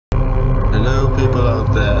people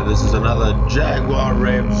out there, this is another Jaguar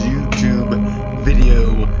Revs YouTube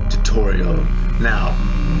video tutorial. Now,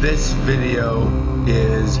 this video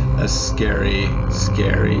is a scary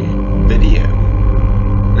video.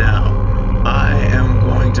 Now, I am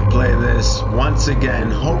going to play this once again,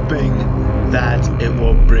 hoping that it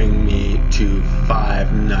will bring me to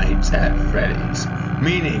 5 Nights at Freddy's,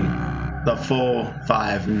 meaning the full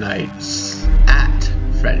 5 nights at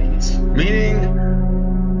Freddy's, meaning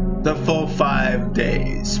the full 5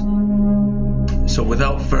 days. So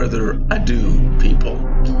without further ado, people,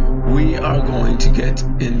 we are going to get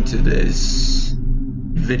into this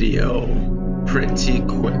video pretty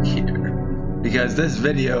quick here, because this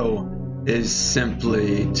video is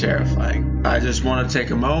simply terrifying. I just want to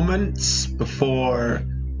take a moment before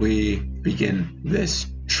we begin this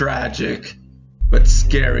tragic but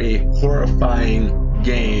scary, horrifying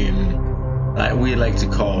game that we like to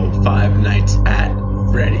call 5 Nights at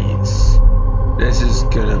Freddy's. This is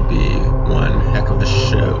gonna be one heck of a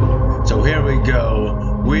show. So here we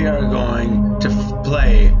go. We are going to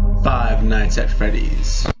play 5 Nights at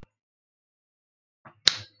Freddy's.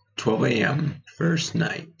 12 a.m. first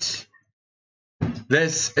night.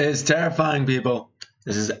 This is terrifying, people.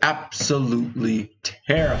 This is absolutely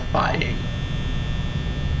terrifying.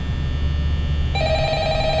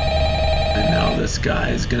 And now this guy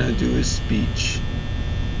is gonna do his speech.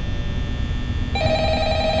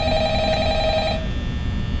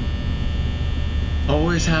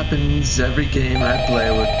 Always happens every game I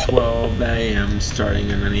play with 12 a.m.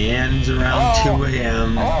 starting, and then he ends around 2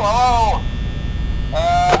 a.m. Hello.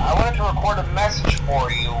 I wanted to record a message for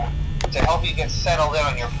you to help you get settled in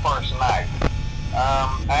on your first night.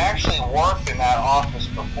 I actually worked in that office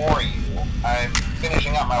before you. I'm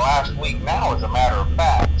finishing up my last week now, as a matter of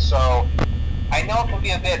fact, so I know it can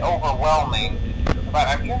be a bit overwhelming, but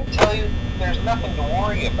I'm here to tell you there's nothing to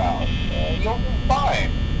worry about. You'll be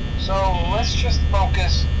fine. So let's just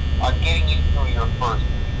focus on getting you through your first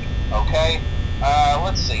week, okay?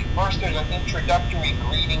 Let's see. First, there's an introductory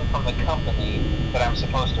greeting from the company that I'm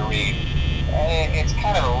supposed to read. It's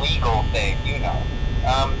kind of a legal thing, you know.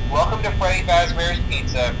 Welcome to Freddy Fazbear's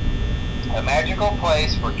Pizza, a magical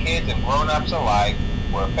place for kids and grown-ups alike,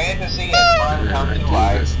 where fantasy and fun come to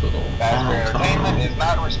life. Fazbear Entertainment is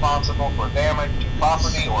not responsible for damage to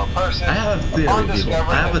property or person. I have a theory, Upon people.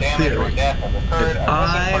 discovering I have that a damage or theory. death has occurred, If I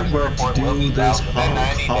were to do this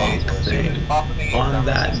honk thing on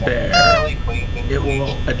that bear, it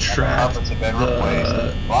will attract the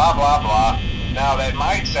blah blah blah. Now that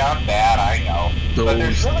might sound bad, I know, but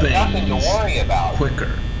there's really nothing to worry about.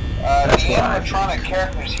 Quicker. The animatronic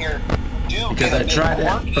characters here do because get I tried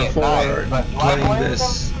it before playing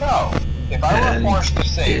this, no. If I were forced to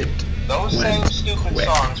sing it those same stupid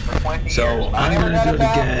songs for 20 years, so I'm gonna do it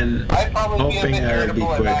again, hoping that it'll be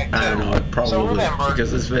quick. I don't know, it probably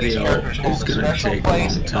because this video is gonna take a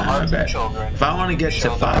long time, I bet. If I want to get to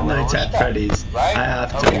 5 Nights at Freddy's, I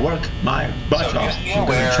have to work my butt off. I'm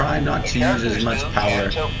gonna try not to use as much power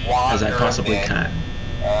as I possibly can.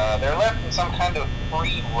 They're left in some kind of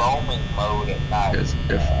free roaming mode at night. Because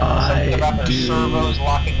if something about I their servos do,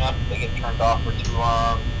 locking up if they get turned off for too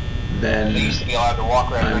long. then They used to be allowed to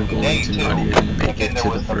walk around I'm during the day going to too. not even But make then it there to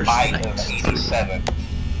was the the first bite night. of '87.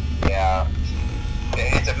 Yeah,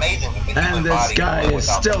 it's amazing that the And human this body can guy live is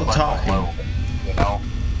without the still frontal talking. lobe, you know.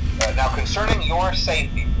 Now, concerning your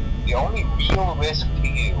safety, the only real risk to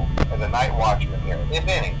you as a night watchman here, if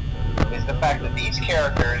any, is the fact that these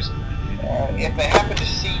characters, if they happen to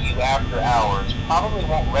see you after hours, probably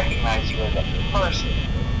won't recognize you as a person.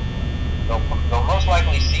 They'll most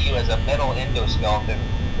likely see you as a metal endoskeleton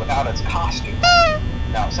without its costume.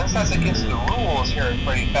 Now, since that's against the rules here at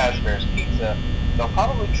Freddy Fazbear's Pizza, they'll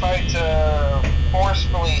probably try to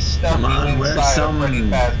forcefully stuff you inside a Freddy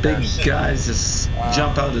Fazbear big suit. guys just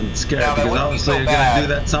jump out and scare, Now, because obviously you're gonna do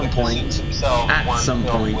that some if point. the suits themselves weren't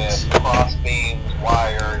filled with cross beams,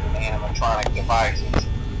 wires, and animatronic devices,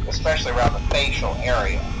 especially around the facial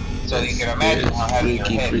area. So you can imagine how having your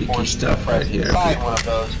head forced to press inside one of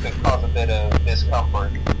those could cause a bit of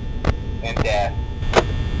discomfort and death.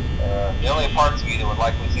 The only parts of you that would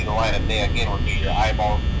likely see the light of day again would be your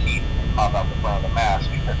eyeballs and teeth that pop out the front of the mask.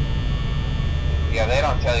 Yeah, they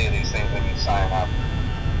don't tell you these things when you sign up.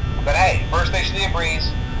 But hey, first station of the breeze.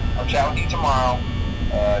 I'll chat with you tomorrow.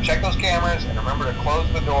 Check those cameras and remember to close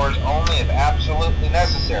the doors only if absolutely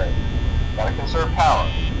necessary. Gotta conserve power.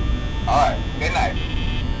 Alright, good night.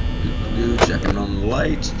 Checking on the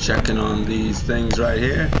lights, checking on these things right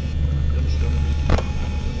here.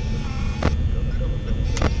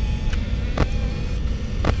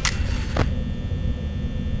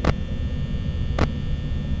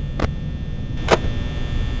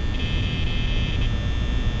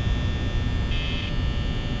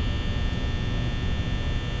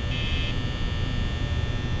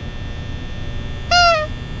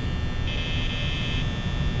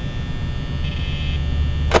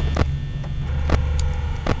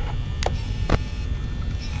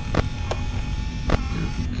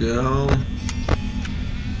 go.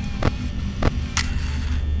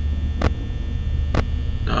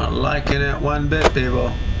 Not liking it one bit,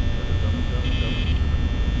 people.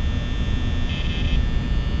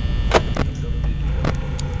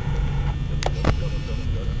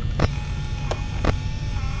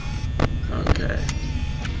 Okay.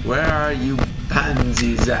 Where are you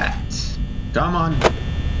pansies at? Come on.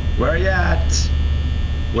 Where you at?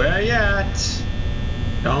 Where you at?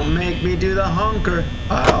 Don't make me do the honker.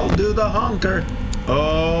 I'll do the honker.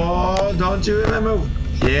 Oh, don't you even move.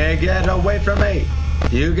 Yeah, get away from me.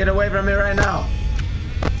 You get away from me right now.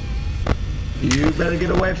 You better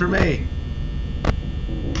get away from me.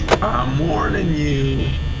 I'm warning you.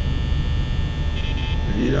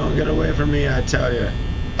 If you don't get away from me, I tell you,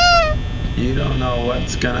 you don't know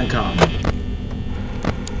what's gonna come.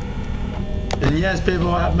 And yes,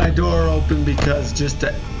 people, I have my door open because just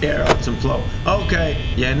to air out some flow. Okay,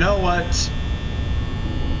 you know what?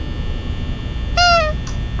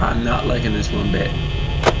 I'm not liking this one bit.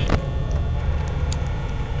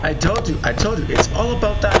 I told you, it's all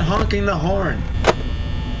about that honking the horn.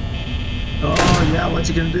 Oh yeah, what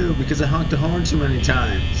you gonna do? Because I honked the horn too many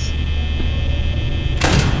times.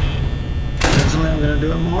 Eventually I'm gonna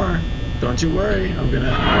do it more. Don't you worry, I'm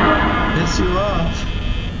gonna piss you off.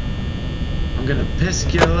 I'm gonna piss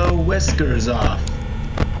your little whiskers off.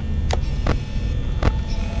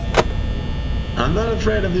 I'm not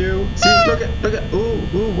afraid of you. See, look at,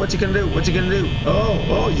 ooh, what you gonna do? What you gonna do?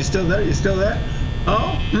 Oh, you still there? You still there?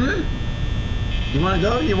 Oh, You wanna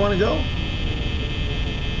go? You wanna go?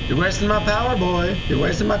 You're wasting my power, boy. You're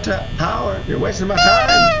wasting my power. You're wasting my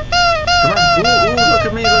time. Come on. Ooh, look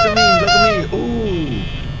at me, look at me, look at me. Ooh,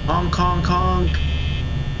 honk, honk, honk.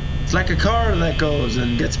 It's like a car that goes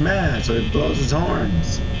and gets mad, so it blows its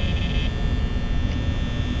horns.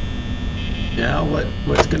 Yeah,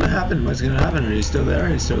 what's gonna happen? What's gonna happen? Are you still there? Are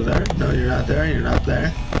you still there? No, you're not there. You're not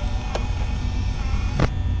there.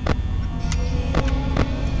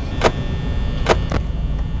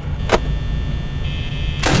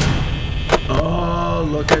 Oh,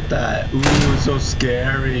 look at that. Ooh, so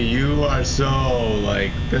scary. You are so,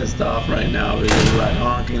 like, pissed off right now because of that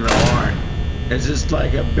honking the horn. It's just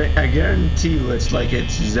like I guarantee you it's like it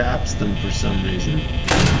zaps them for some reason.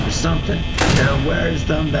 Or something. It awares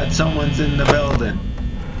them that someone's in the building.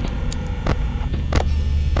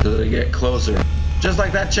 So they get closer. Just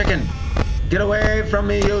like that chicken. Get away from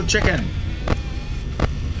me, you chicken.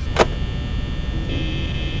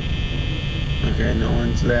 Okay, no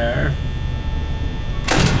one's there.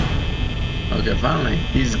 Okay, finally,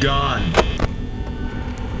 he's gone.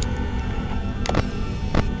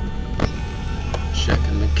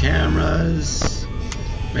 Checking the cameras,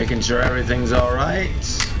 making sure everything's alright.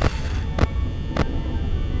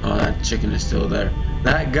 Oh, that chicken is still there.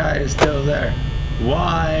 That guy is still there.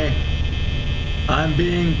 Why? I'm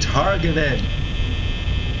being targeted.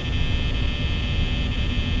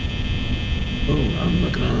 Oh, I'm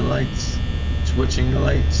looking on the lights, switching the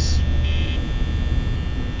lights.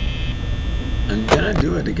 I'm gonna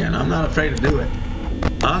do it again. I'm not afraid to do it.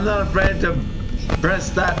 I'm not afraid to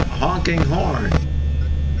press that honking horn.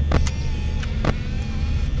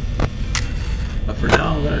 But for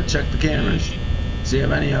now, I'm gonna check the cameras, see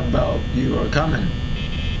if any about you are coming.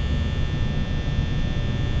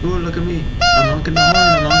 Ooh, look at me. I'm honking the horn.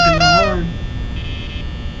 I'm honking the horn.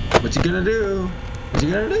 What you gonna do? What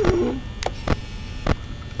you gonna do?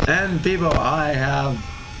 And people, I have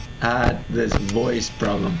had this voice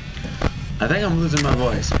problem. I think I'm losing my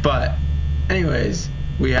voice, but anyways,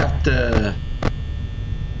 we have to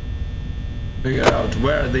figure out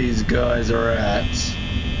where these guys are at,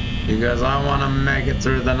 because I want to make it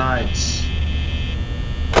through the night.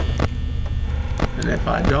 And if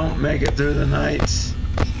I don't make it through the night,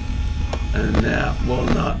 then that will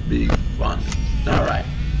not be fun. Alright.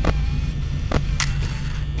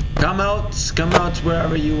 Come out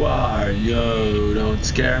wherever you are. Yo, don't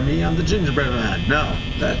scare me, I'm the gingerbread man. No,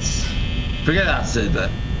 forget I said that.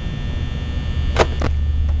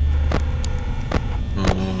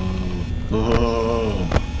 Oh,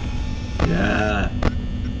 yeah.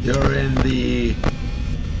 You're in the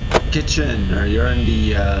kitchen, or you're in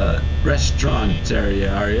the restaurant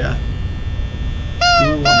area, are ya?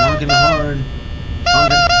 Ooh, I'm honking the horn.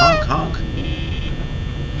 Honk, honk.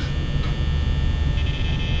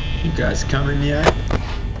 You guys coming yet?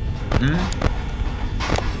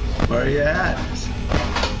 Where are you at?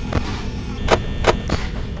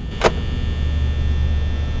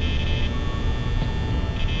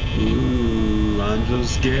 Ooh, I'm so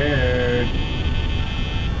scared.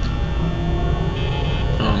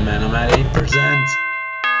 Oh man, I'm at 8%.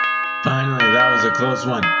 Finally, that was a close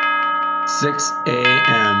one. 6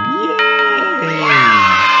 a.m. Yay!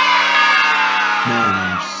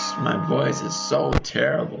 Man, my voice is so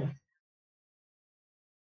terrible.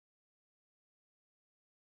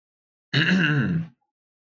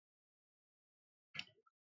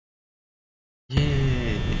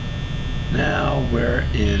 Yay! Now we're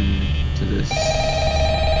into this.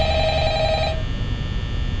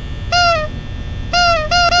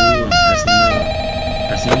 Ooh, I'm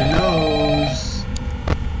pressing the nose.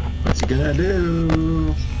 What's he gonna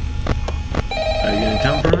do? Are you gonna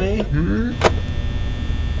come for me?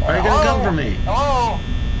 Are you gonna come for me? Hello?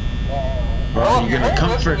 Or are you gonna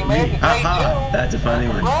comfort me? Haha, that's a funny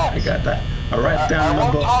one. I got that. I'll write down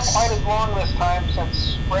my books. I won't talk quite as long this time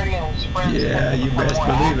since Freddy and his friends. Yeah, you best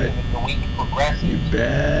believe it. The week progresses. You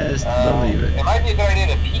best believe it. It might be a good idea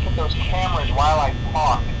to peek at those cameras while I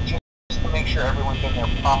talk, just to make sure everyone's in their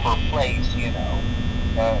proper place, you know.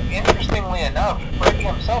 Interestingly enough, Freddy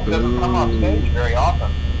himself doesn't come on stage very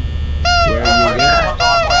often. Where are you at? Comes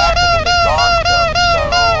on more active in the dawn show, so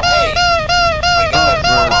hey, I guess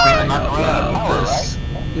that's not the right power, right?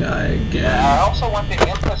 Yeah, again. I also want to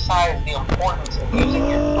emphasize the importance of using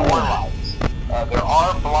your door lights. There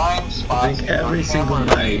are blind spots. I think every single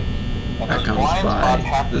night that comes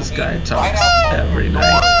by, this guy talks every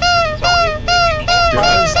night. So if you can't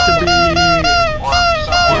just to be, or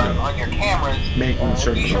someone on your cameras, making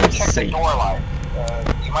sure be sure to check the door light.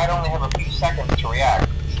 You might only have a few seconds to react.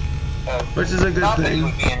 Which is a good not thing. That you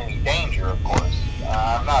would be in any danger, of course.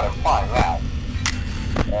 I'm not implying that.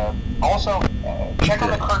 Also, check on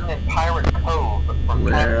the curtain in Pirate Cove from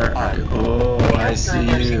Where are you? Oh, I see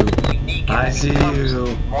you. I see you.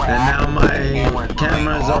 And now my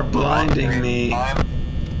cameras are blinding me. Oh,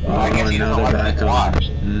 now they're back on.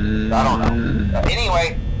 I don't know.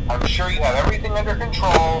 Anyway, I'm sure you have everything under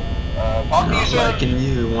control. Talk to you soon. Not liking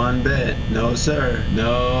you one bit. No, sir.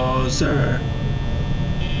 No, sir.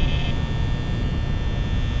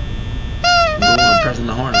 I'm pressing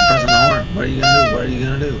the horn. I'm pressing the horn. What are you gonna do? What are you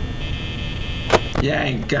gonna do? You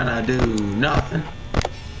ain't gonna do nothing.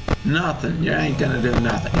 Nothing. You ain't gonna do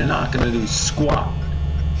nothing. You're not gonna do squat.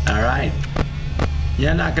 Alright?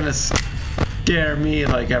 You're not gonna scare me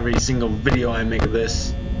like every single video I make of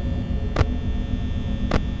this.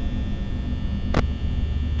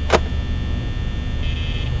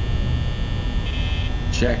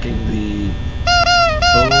 Checking the...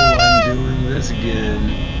 Oh, I'm doing this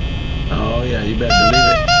again. Oh yeah, you better believe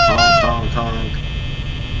it. Honk, honk, honk.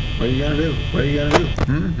 What are you gonna do? What are you gonna do?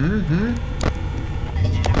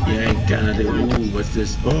 You ain't gonna do. Ooh, what's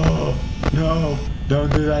this? Oh, no.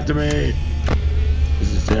 Don't do that to me.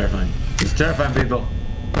 This is terrifying. It's terrifying, people.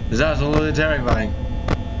 It's absolutely terrifying.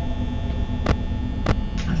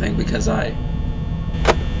 I think because I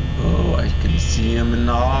can see him in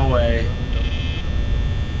the hallway.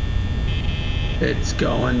 It's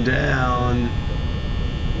going down.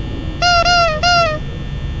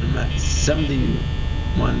 I'm at 71%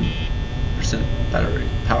 battery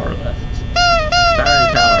power left.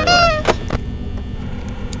 Battery power left.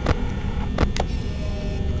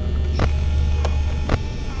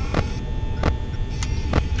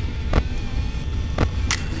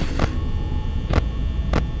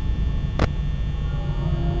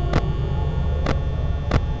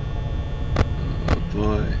 Oh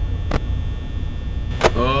boy.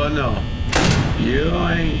 Oh no. You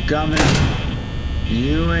ain't coming.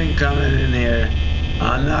 You ain't coming in here.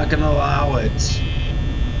 I'm not gonna allow it.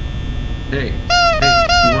 Hey,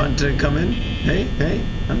 you want to come in? Hey,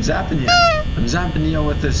 I'm zapping you. I'm zapping you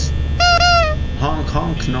with this honk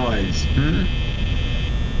honk noise.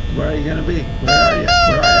 Where are you gonna be? Where are you?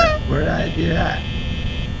 Where are you at?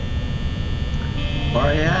 Where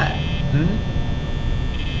are you at?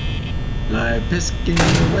 Am I pisking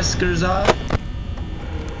your whiskers off?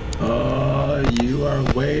 Oh, you are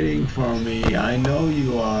waiting for me. I know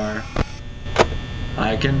you are.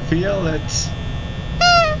 I can feel it.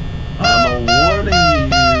 I'm awarding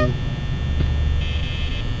you.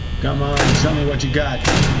 Come on, show me what you got.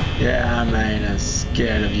 Yeah, man, I'm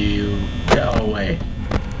scared of you. Go away.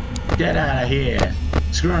 Get out of here.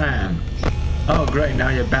 Scram. Oh, great, now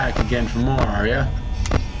you're back again for more, are you?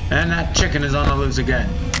 And that chicken is on the loose again.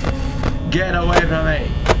 Get away from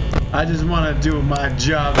me. I just want to do my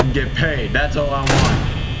job and get paid. That's all I want.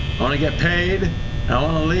 I want to get paid. And I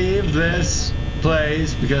want to leave this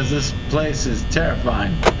place because this place is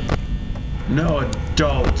terrifying. No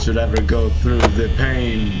adult should ever go through the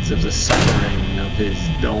pains of the suffering of his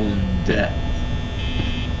own death.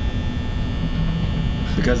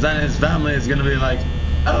 Because then his family is going to be like,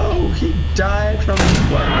 oh, he died from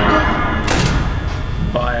what?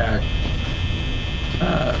 By a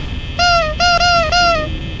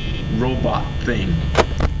robot. thing.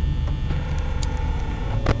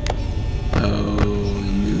 Oh,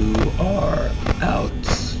 you are out.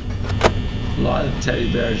 A lot of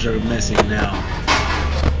teddy bears are missing now.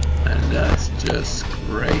 And that's just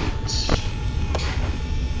great.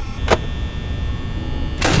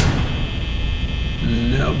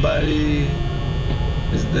 Nobody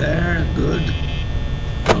is there. Good.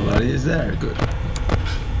 Nobody is there. Good.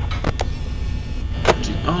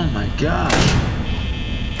 Oh my gosh.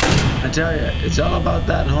 I tell you, it's all about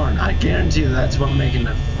that horn. I guarantee you that's what making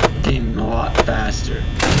the game a lot faster.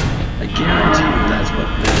 I guarantee you that's what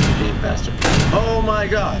making the game faster. Oh my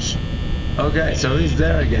gosh. Okay, so he's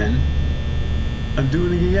there again. I'm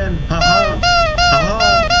doing it again. Haha.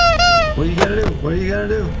 Haha. What are you gonna do? What are you gonna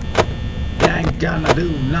do? You ain't gonna do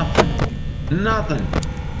nothing. Nothing.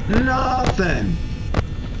 Nothing.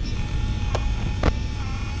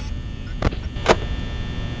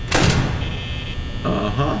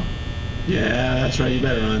 Uh-huh. Yeah, that's right. You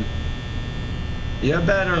better run. You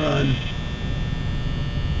better run.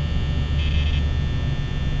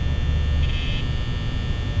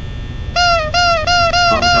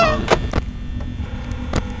 Hong Kong.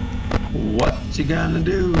 What you gonna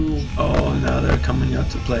do? Oh, now they're coming out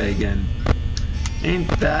to play again. Ain't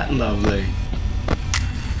that lovely?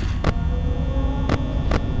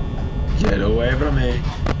 Get away from me.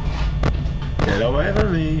 Get away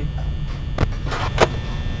from me.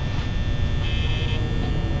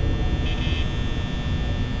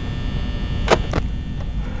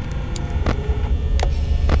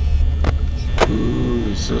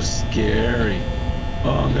 Ooh, so scary.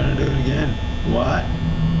 Oh, I'm gonna do it again. What?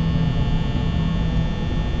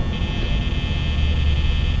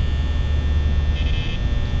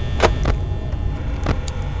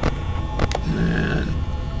 Man.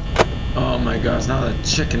 Oh my gosh, now the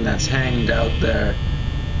chicken that's hanged out there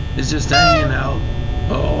is just hanging out.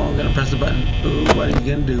 Oh, I'm gonna press the button. Ooh, what are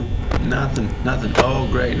you gonna do? Nothing, nothing. Oh,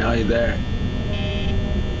 great, now you're there.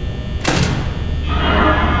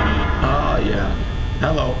 Oh, yeah.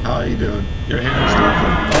 Hello, how are you doing? Your hair is lovely.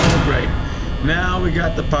 Oh, great. Now we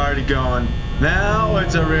got the party going. Now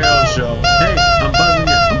it's a real show. Hey, I'm buzzing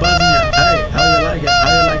you. I'm buzzing you. Hey, how you like it?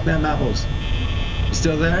 How you like them apples? You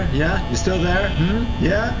still there? Yeah? You still there? Hmm?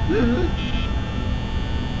 Yeah? Mm-hmm.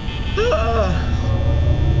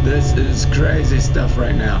 This is crazy stuff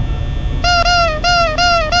right now.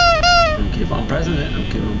 I'm keep on pressing it. I'm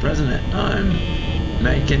keep on pressing it. I'm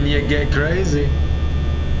making you get crazy.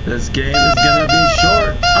 This game is gonna be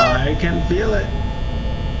short. I can feel it.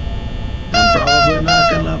 I'm probably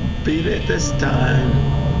not gonna beat it this time.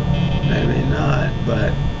 Maybe not,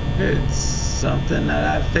 but it's something that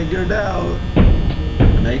I figured out.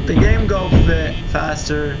 Make the game go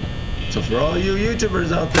faster. So for all you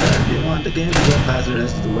YouTubers out there, if you want the game to go faster,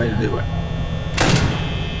 this is the way to do it.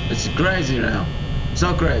 It's crazy now.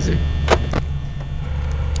 So crazy.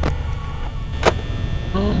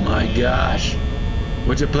 Oh my gosh.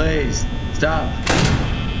 Would you please stop?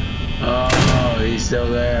 Oh, he's still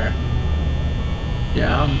there.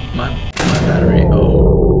 Yeah, my battery.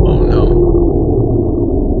 Oh no.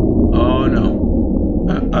 Oh no.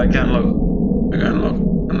 I can't look. I can't look.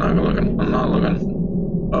 I'm not looking. I'm not looking.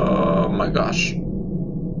 Oh my gosh.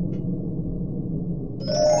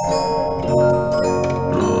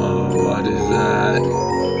 Oh, what is that?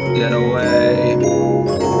 Get away.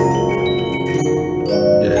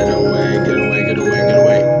 Get away, get away, get away, get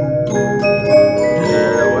away.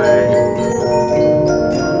 Get away.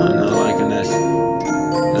 I'm not liking this.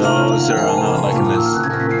 No, sir, I'm not liking this.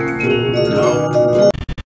 No.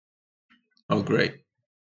 Oh, great.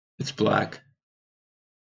 It's black.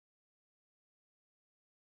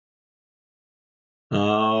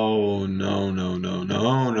 Oh, no, no, no,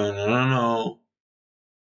 no, no, no, no, no.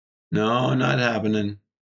 No, not happening.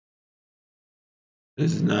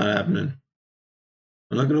 This is not happening.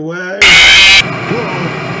 I'm looking away. Whoa.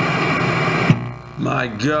 My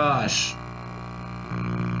gosh.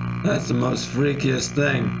 That's the most freakiest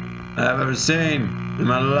thing I've ever seen in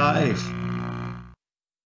my life.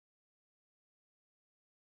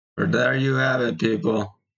 But there you have it,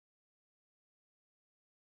 people.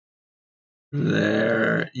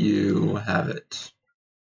 There you have it.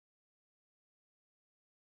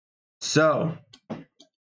 So,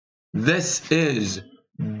 this is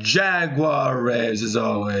Jaguar Raves as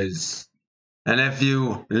always. And if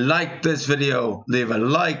you like this video, leave a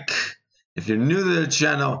like. If you're new to the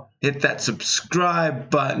channel, hit that subscribe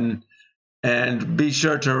button. And be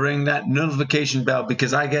sure to ring that notification bell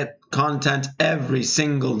because I get content every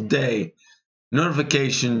single day.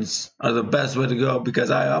 Notifications are the best way to go because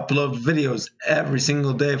I upload videos every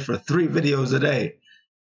single day for 3 videos a day.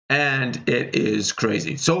 and it is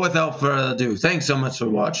crazy. So without further ado, thanks so much for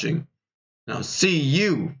watching. I'll see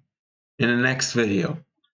you in the next video.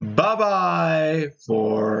 Bye-bye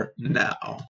for now.